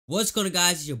What's going on,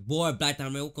 guys? It's your boy Black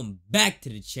Diamond. Welcome back to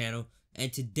the channel.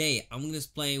 And today I'm gonna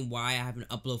explain why I haven't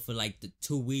uploaded for like the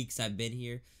 2 weeks I've been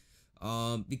here.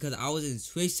 Because I was in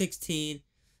Sweet 16,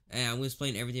 and I'm gonna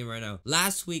explain everything right now.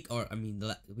 Last week, or I mean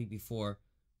the week before,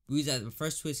 we was at the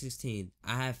first Sweet 16.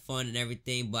 I had fun and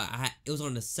everything, but it was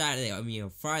on the Saturday. I mean on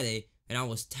Friday, and I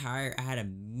was tired. I had a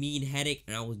mean headache,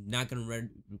 and I was not gonna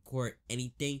record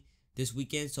anything this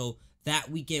weekend. So that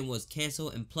weekend was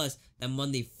canceled, and plus that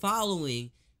Monday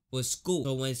following was school.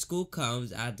 So when school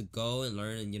comes, I have to go and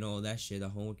learn and all that shit, the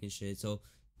homework and shit. So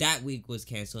that week was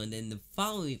canceled, and then the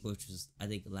following week, which was I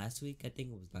think last week,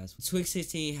 Sweet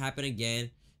 16 happened again,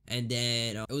 and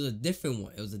then it was a different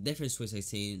one. It was a different Sweet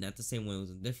 16, not the same one. It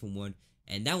was a different one,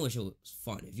 and that one shit was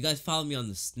fun. If you guys follow me on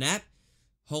the Snap,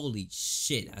 holy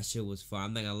shit, that shit was fun.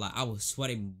 I'm not gonna lie, I was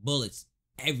sweating bullets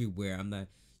everywhere.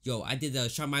 I did the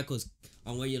Shawn Michaels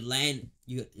on where you land,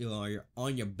 you're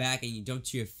on your back and you jump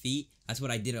to your feet. That's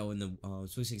what I did in the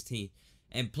Sweet 16.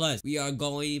 And plus, we are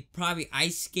going probably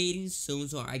ice skating soon,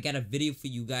 so I got a video for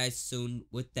you guys soon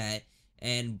with that.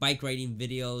 And bike riding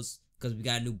videos, because we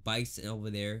got new bikes over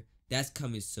there. That's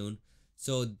coming soon.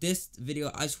 So this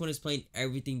video, I just want to explain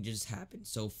everything just happened.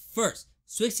 So first,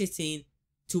 Sweet 16,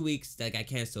 2 weeks that got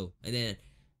canceled. And then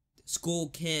school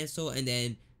canceled. And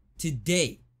then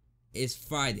today is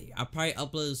Friday. I'll probably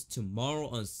upload this tomorrow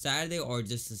on Saturday, or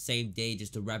just the same day,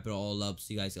 just to wrap it all up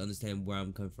so you guys understand where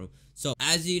I'm coming from. So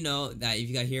as you know, that if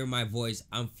you guys hear my voice,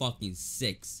 I'm fucking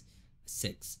sick.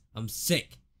 I'm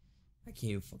sick. I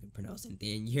can't even fucking pronounce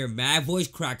anything. And you hear mad voice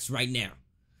cracks right now.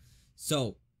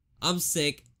 So I'm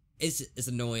sick. It's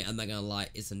annoying. I'm not gonna lie.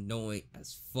 It's annoying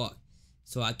as fuck.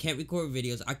 So I can't record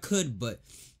videos. I could, but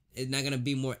it's not gonna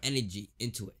be more energy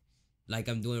into it like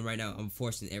I'm doing right now. I'm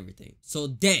forcing everything. So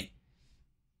then,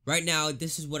 right now,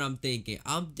 this is what I'm thinking.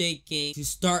 I'm thinking to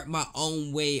start my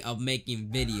own way of making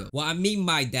videos. What I mean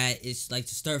by that is like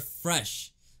to start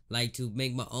fresh, like to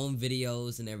make my own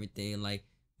videos and everything. Like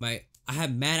I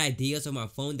have mad ideas on my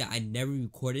phone that I never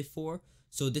recorded for.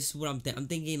 So this is what I'm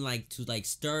thinking, like to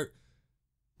start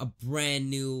a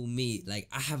brand new me. Like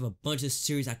I have a bunch of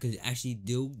series I could actually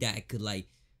do that I could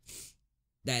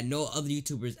that no other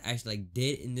YouTubers actually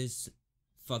did in this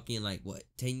fucking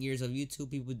 10 years of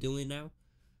YouTube people doing now.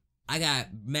 I got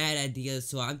mad ideas,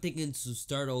 so I'm thinking to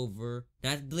start over.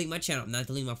 Not delete my channel. I'm not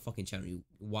deleting my fucking channel. You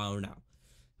wild out.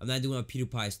 I'm not doing a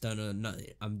PewDiePie stunt or nothing.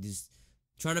 I'm just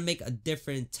trying to make a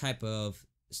different type of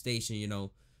station,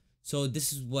 So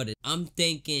this is what I'm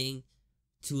thinking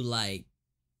to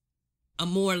I'm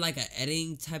more like an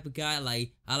editing type of guy.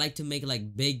 I like to make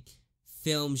big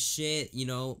film shit,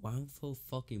 Wow, I'm so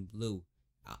fucking blue.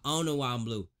 I don't know why I'm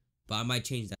blue, but I might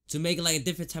change that. To make a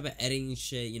different type of editing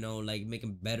shit, make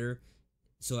them better.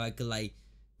 So I could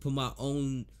put my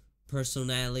own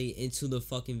personality into the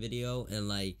fucking video, and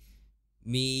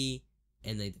me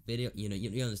and the video,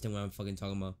 you understand what I'm fucking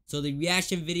talking about. So the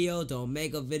reaction video, the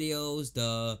Omega videos,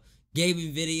 the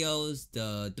gaming videos,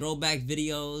 the throwback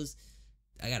videos,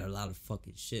 I got a lot of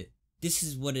fucking shit. This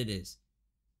is what it is.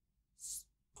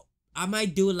 I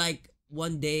might do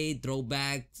one day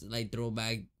throwback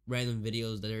random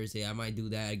videos Thursday. I might do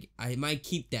that. I might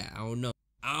keep that. I don't know.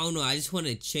 I just want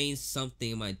to change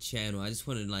something in my channel. I just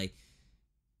want to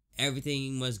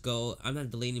everything must go. I'm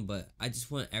not deleting, but I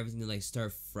just want everything to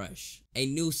start fresh. A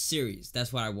new series.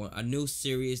 That's what I want. A new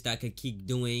series that I could keep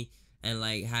doing and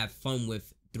have fun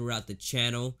with throughout the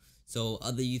channel. So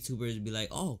other YouTubers be like,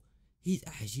 oh, he's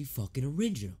actually fucking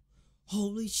original.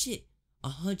 Holy shit.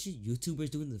 100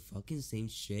 YouTubers doing the fucking same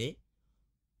shit.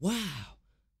 Wow,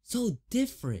 so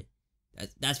different.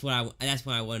 That's what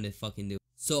I wanted to fucking do.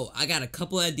 So I got a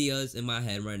couple ideas in my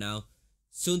head right now,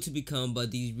 soon to become. But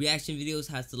these reaction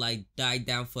videos has to die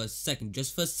down for a second,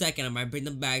 just for a second. I might bring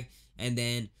them back, and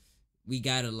then we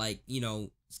gotta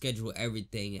schedule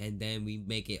everything, and then we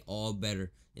make it all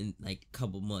better in a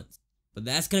couple months. But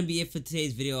that's gonna be it for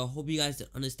today's video. I hope you guys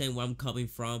understand where I'm coming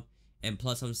from. And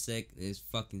plus, I'm sick. It's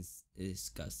fucking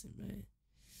disgusting, man.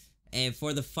 And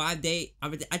for the 5-day, I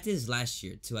did this last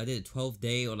year too. I did a 12th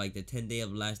day or the 10th day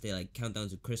of last day, countdown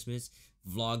to Christmas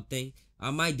vlog thing. I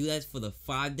might do that for the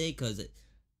 5-day, because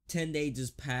 10 days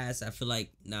just passed. I feel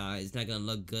nah, it's not gonna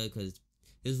look good, because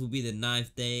this will be the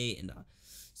 9th day, and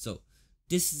so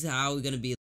this is how we're gonna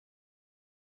be.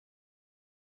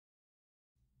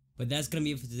 But that's gonna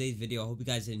be it for today's video. I hope you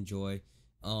guys enjoy.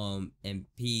 And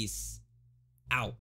peace out.